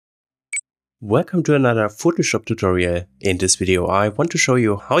Welcome to another Photoshop tutorial. In this video I want to show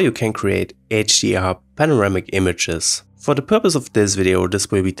you how you can create HDR panoramic images. For the purpose of this video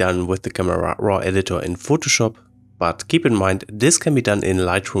this will be done with the Camera Raw editor in Photoshop, but keep in mind this can be done in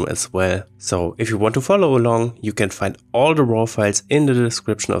Lightroom as well. So if you want to follow along you can find all the raw files in the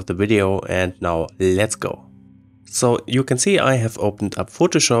description of the video, and now let's go. So you can see I have opened up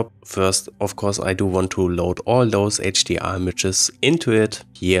Photoshop. First, of course, I do want to load all those HDR images into it.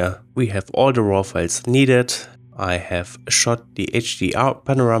 Here we have all the raw files needed. I have shot the HDR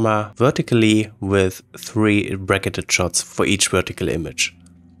panorama vertically with 3 bracketed shots for each vertical image.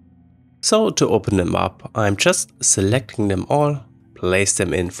 So to open them up, I'm just selecting them all, place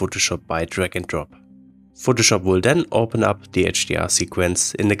them in Photoshop by drag and drop. Photoshop will then open up the HDR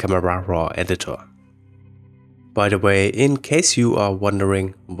sequence in the Camera Raw editor. By the way, in case you are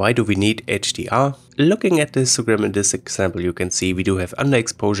wondering why do we need HDR, looking at the histogram in this example you can see we do have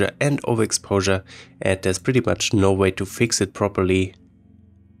underexposure and overexposure, and there's pretty much no way to fix it properly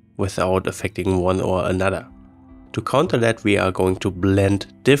without affecting one or another. To counter that we are going to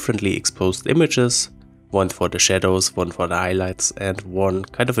blend differently exposed images, one for the shadows, one for the highlights and one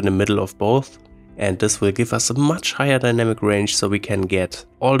kind of in the middle of both. And this will give us a much higher dynamic range so we can get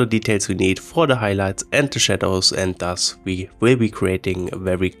all the details we need for the highlights and the shadows, and thus we will be creating a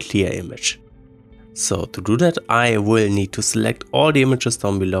very clear image. So to do that I will need to select all the images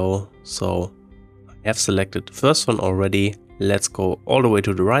down below. So I have selected the first one already. Let's go all the way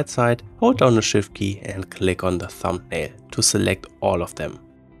to the right side, hold down the shift key and click on the thumbnail to select all of them.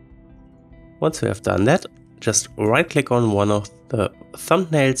 Once we have done that, just right click on one of the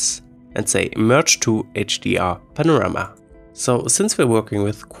thumbnails and say Merge to HDR Panorama. So since we're working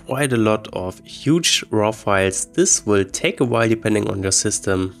with quite a lot of huge raw files, this will take a while depending on your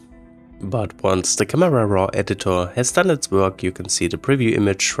system. But once the Camera Raw editor has done its work, you can see the preview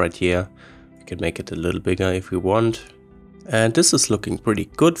image right here. We can make it a little bigger if we want. And this is looking pretty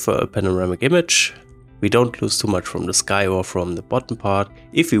good for a panoramic image. We don't lose too much from the sky or from the bottom part.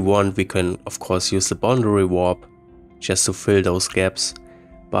 If we want, we can of course use the boundary warp just to fill those gaps.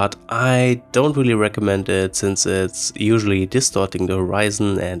 But I don't really recommend it since it's usually distorting the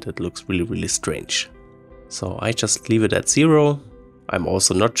horizon and it looks really strange. So I just leave it at 0. I'm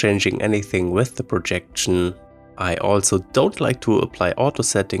also not changing anything with the projection. I also don't like to apply auto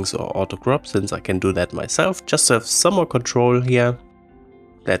settings or auto crop since I can do that myself just to have some more control here.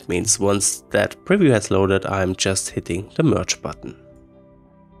 That means once that preview has loaded I'm just hitting the merge button.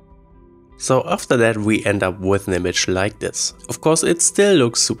 So after that we end up with an image like this. Of course it still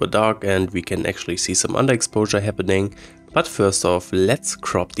looks super dark and we can actually see some underexposure happening, but first off let's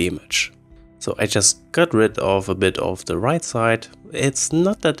crop the image. So I just got rid of a bit of the right side. It's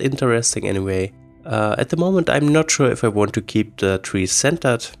not that interesting anyway. At the moment I'm not sure if I want to keep the tree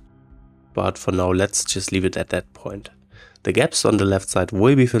centered, but for now let's just leave it at that point. The gaps on the left side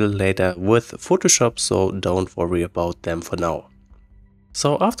will be filled later with Photoshop, so don't worry about them for now.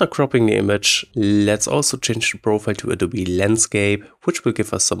 So after cropping the image, let's also change the profile to Adobe Landscape, which will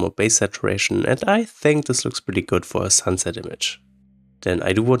give us some more base saturation, and I think this looks pretty good for a sunset image. Then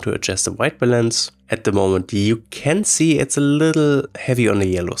I do want to adjust the white balance. At the moment you can see it's a little heavy on the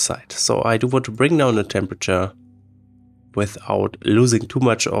yellow side, so I do want to bring down the temperature without losing too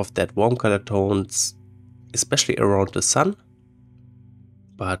much of that warm color tones, especially around the sun.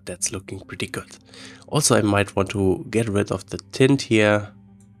 But that's looking pretty good. Also I might want to get rid of the tint here,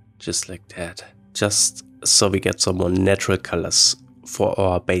 just like that, just so we get some more natural colors for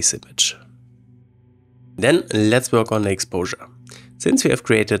our base image. Then let's work on the exposure. Since we have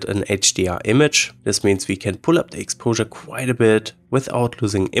created an HDR image, this means we can pull up the exposure quite a bit without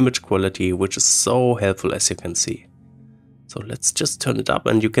losing image quality, which is so helpful as you can see. So let's just turn it up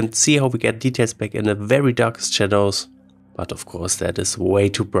and you can see how we get details back in the very darkest shadows. But of course that is way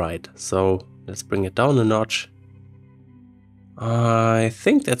too bright, so let's bring it down a notch. I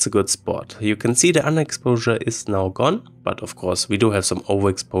think that's a good spot. You can see the underexposure is now gone, but of course we do have some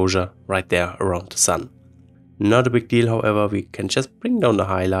overexposure right there around the sun. Not a big deal, however, we can just bring down the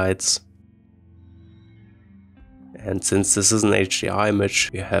highlights. And since this is an HDR image,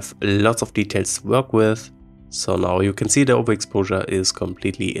 we have lots of details to work with. So now you can see the overexposure is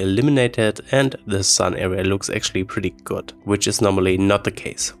completely eliminated and the sun area looks actually pretty good, which is normally not the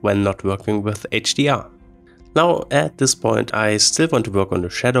case when not working with HDR. Now at this point I still want to work on the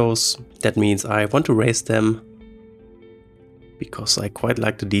shadows. That means I want to raise them because I quite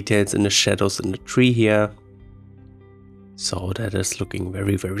like the details in the shadows in the tree here. So that is looking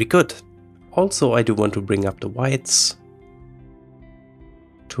very good. Also I do want to bring up the whites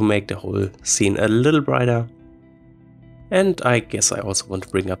to make the whole scene a little brighter. And I guess I also want to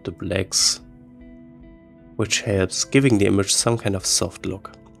bring up the blacks which helps giving the image some kind of soft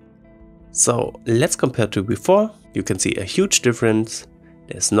look. So let's compare to before. You can see a huge difference.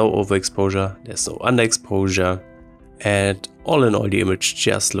 There's no overexposure, there's no underexposure, and all in all the image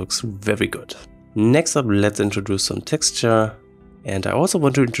just looks very good. Next up, let's introduce some texture, and I also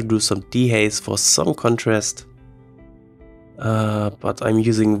want to introduce some dehaze for some contrast, but I'm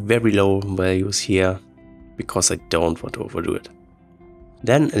using very low values here because I don't want to overdo it.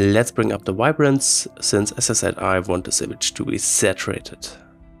 Then let's bring up the vibrance, since as I said I want this image to be saturated.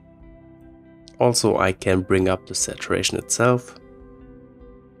 Also I can bring up the saturation itself,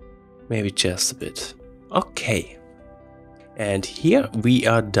 maybe just a bit. Okay. And here we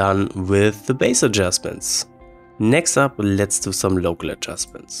are done with the base adjustments. Next up, let's do some local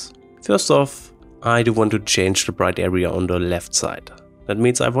adjustments. First off, I do want to change the bright area on the left side. That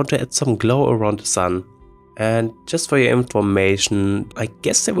means I want to add some glow around the sun. And just for your information, I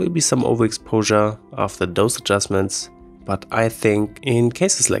guess there will be some overexposure after those adjustments, but I think in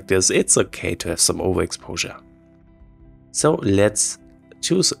cases like this, it's okay to have some overexposure. So let's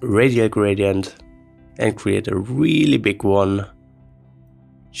choose radial gradient and create a really big one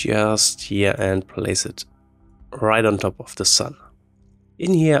just here and place it right on top of the sun.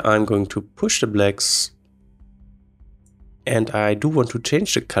 In here I'm going to push the blacks, and I do want to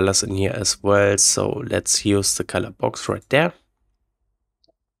change the colors in here as well, so let's use the color box right there.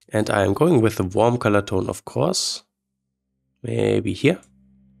 And I'm going with a warm color tone, of course, maybe here,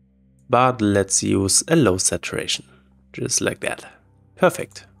 but let's use a low saturation, just like that.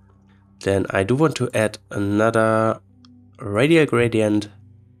 Perfect. Then I do want to add another radial gradient,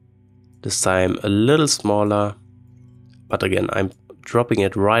 this time a little smaller, but again I'm dropping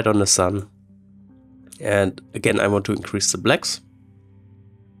it right on the sun. And again I want to increase the blacks.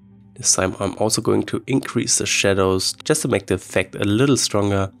 This time I'm also going to increase the shadows just to make the effect a little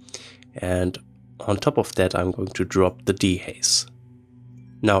stronger, and on top of that I'm going to drop the dehaze.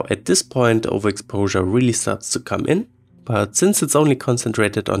 Now at this point overexposure really starts to come in. But since it's only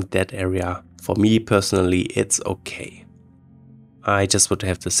concentrated on that area, for me personally it's okay. I just want to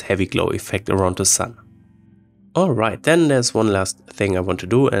have this heavy glow effect around the sun. Alright, then there's one last thing I want to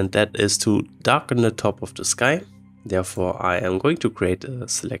do, and that is to darken the top of the sky. Therefore I am going to create a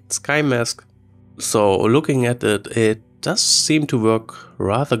select sky mask. So looking at it, it does seem to work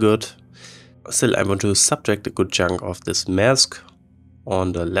rather good. Still I want to subtract a good chunk of this mask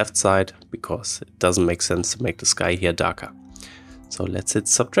on the left side, because it doesn't make sense to make the sky here darker. So let's hit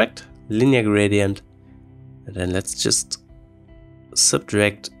subtract, linear gradient, and then let's just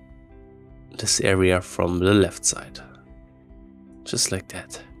subtract this area from the left side, just like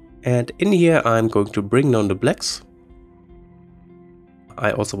that. And in here I'm going to bring down the blacks.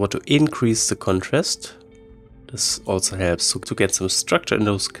 I also want to increase the contrast. This also helps to get some structure in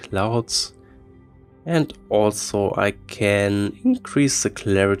those clouds. And also I can increase the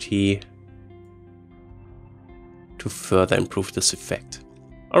clarity to further improve this effect.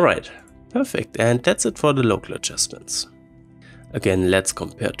 Alright, perfect, and that's it for the local adjustments. Again, let's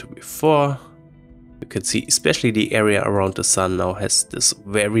compare to before. You can see especially the area around the sun now has this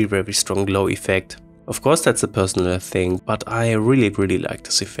very strong glow effect. Of course that's a personal thing, but I really like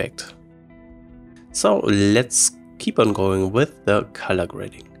this effect. So let's keep on going with the color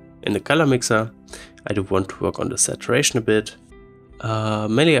grading. In the color mixer I do want to work on the saturation a bit.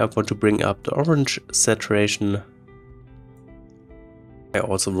 Mainly I want to bring up the orange saturation. I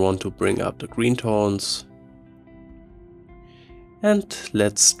also want to bring up the green tones. And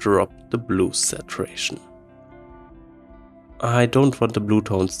let's drop the blue saturation. I don't want the blue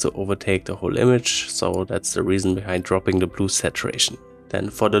tones to overtake the whole image, so that's the reason behind dropping the blue saturation.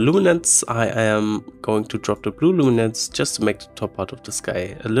 Then for the luminance, I am going to drop the blue luminance just to make the top part of the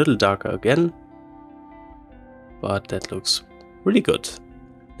sky a little darker again. But that looks really good.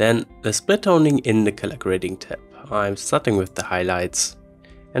 Then the split toning in the color grading tab. I'm starting with the highlights.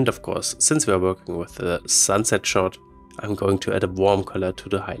 And of course, since we are working with the sunset shot, I'm going to add a warm color to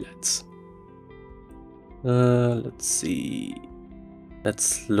the highlights. Let's see.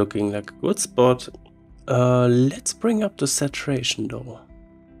 That's looking like a good spot. Let's bring up the saturation though.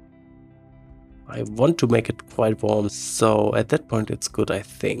 I want to make it quite warm, so at that point it's good, I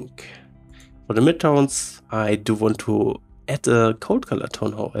think. For the midtones, I do want to add a cold color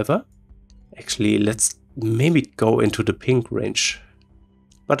tone, however. Actually, let's maybe go into the pink range.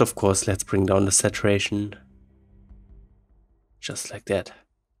 But of course, let's bring down the saturation. Just like that.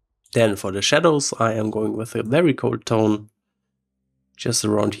 Then for the shadows, I am going with a very cold tone, just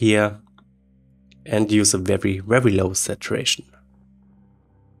around here, and use a very low saturation.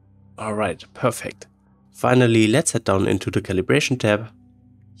 Alright, perfect. Finally, let's head down into the calibration tab.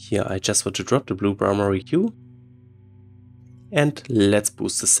 Here I just want to drop the blue primary hue. And let's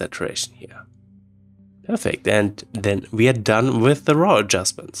boost the saturation here. Perfect, and then we are done with the raw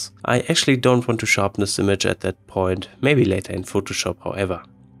adjustments. I actually don't want to sharpen this image at that point, maybe later in Photoshop however.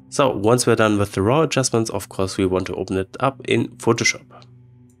 So once we're done with the raw adjustments, of course we want to open it up in Photoshop.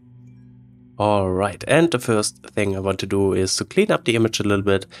 Alright, and the first thing I want to do is to clean up the image a little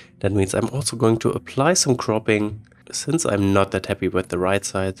bit. That means I'm also going to apply some cropping, since I'm not that happy with the right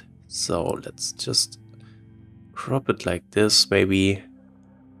side. So let's just crop it like this maybe.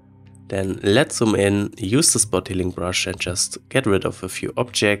 Then let's zoom in, use the spot healing brush and just get rid of a few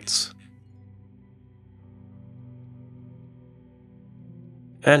objects.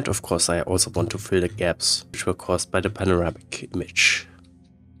 And of course I also want to fill the gaps which were caused by the panoramic image.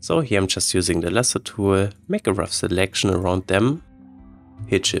 So here I'm just using the lasso tool, make a rough selection around them,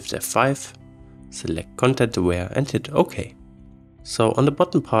 hit Shift F5, select content aware and hit OK. So on the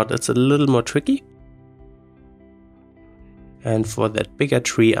bottom part it's a little more tricky. And for that bigger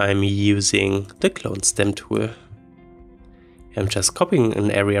tree I'm using the clone stem tool. I'm just copying an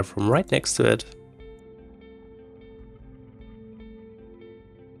area from right next to it.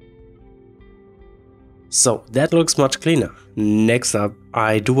 So that looks much cleaner. Next up,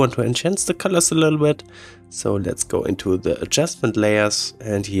 I do want to enhance the colors a little bit. So let's go into the adjustment layers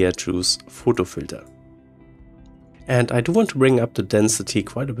and here choose photo filter. And I do want to bring up the density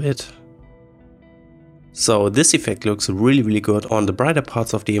quite a bit. So this effect looks really good on the brighter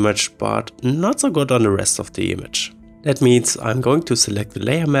parts of the image, but not so good on the rest of the image. That means I'm going to select the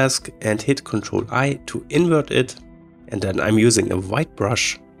layer mask and hit Ctrl I to invert it. And then I'm using a white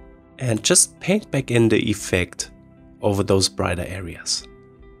brush and just paint back in the effect over those brighter areas.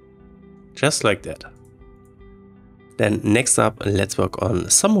 Just like that. Then next up, let's work on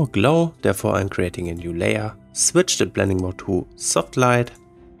some more glow. Therefore I'm creating a new layer, switch the blending mode to soft light.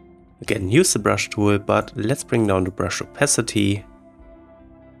 Again, use the brush tool, but let's bring down the brush opacity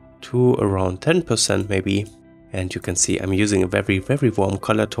to around 10% maybe. And you can see I'm using a very warm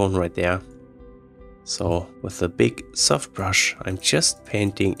color tone right there. So with a big soft brush, I'm just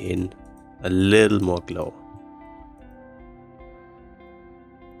painting in a little more glow.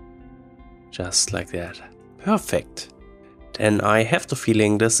 Just like that. Perfect. Then I have the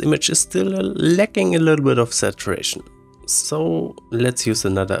feeling this image is still lacking a little bit of saturation. So let's use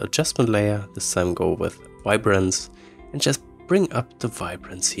another adjustment layer. This time go with vibrance and just bring up the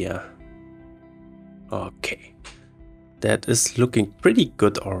vibrance here. Okay. That is looking pretty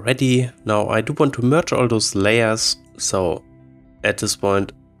good already. Now I do want to merge all those layers. So at this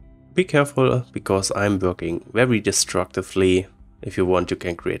point, be careful because I'm working very destructively. If you want, you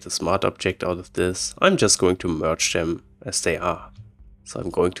can create a smart object out of this. I'm just going to merge them as they are. So I'm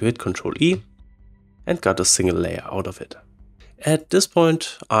going to hit Ctrl E and got a single layer out of it. At this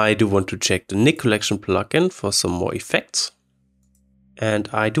point, I do want to check the Nik Collection plugin for some more effects. And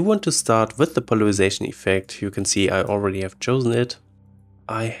I do want to start with the polarization effect. You can see I already have chosen it.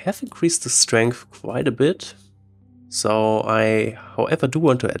 I have increased the strength quite a bit. So I, however, do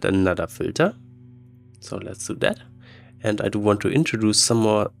want to add another filter. So let's do that. And I do want to introduce some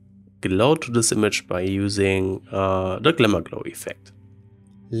more glow to this image by using the Glamour Glow effect.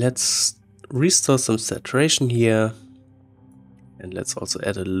 Let's restore some saturation here. And let's also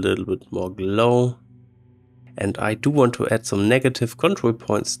add a little bit more glow. And I do want to add some negative control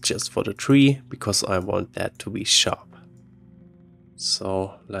points just for the tree, because I want that to be sharp.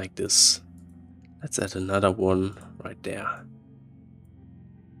 So like this. Let's add another one right there.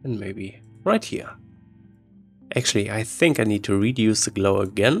 And maybe right here. Actually, I think I need to reduce the glow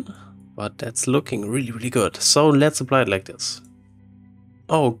again, but that's looking really good. So let's apply it like this.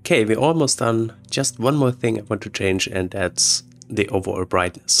 Okay, we're almost done. Just one more thing I want to change, and that's the overall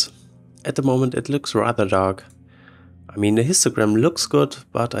brightness. At the moment it looks rather dark. I mean, the histogram looks good,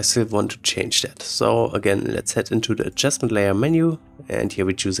 but I still want to change that. So again, let's head into the adjustment layer menu, and here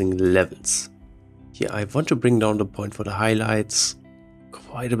we're choosing levels. Here I want to bring down the point for the highlights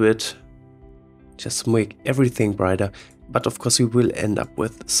quite a bit, just to make everything brighter. But of course we will end up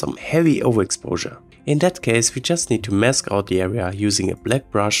with some heavy overexposure. In that case, we just need to mask out the area using a black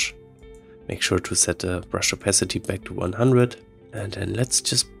brush. Make sure to set the brush opacity back to 100. And then let's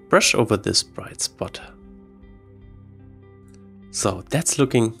just brush over this bright spot. So that's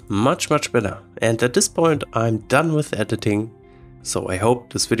looking much better. And at this point I'm done with editing. So I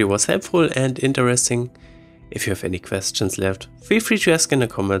hope this video was helpful and interesting. If you have any questions left, feel free to ask in the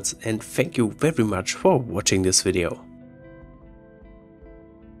comments, and thank you very much for watching this video.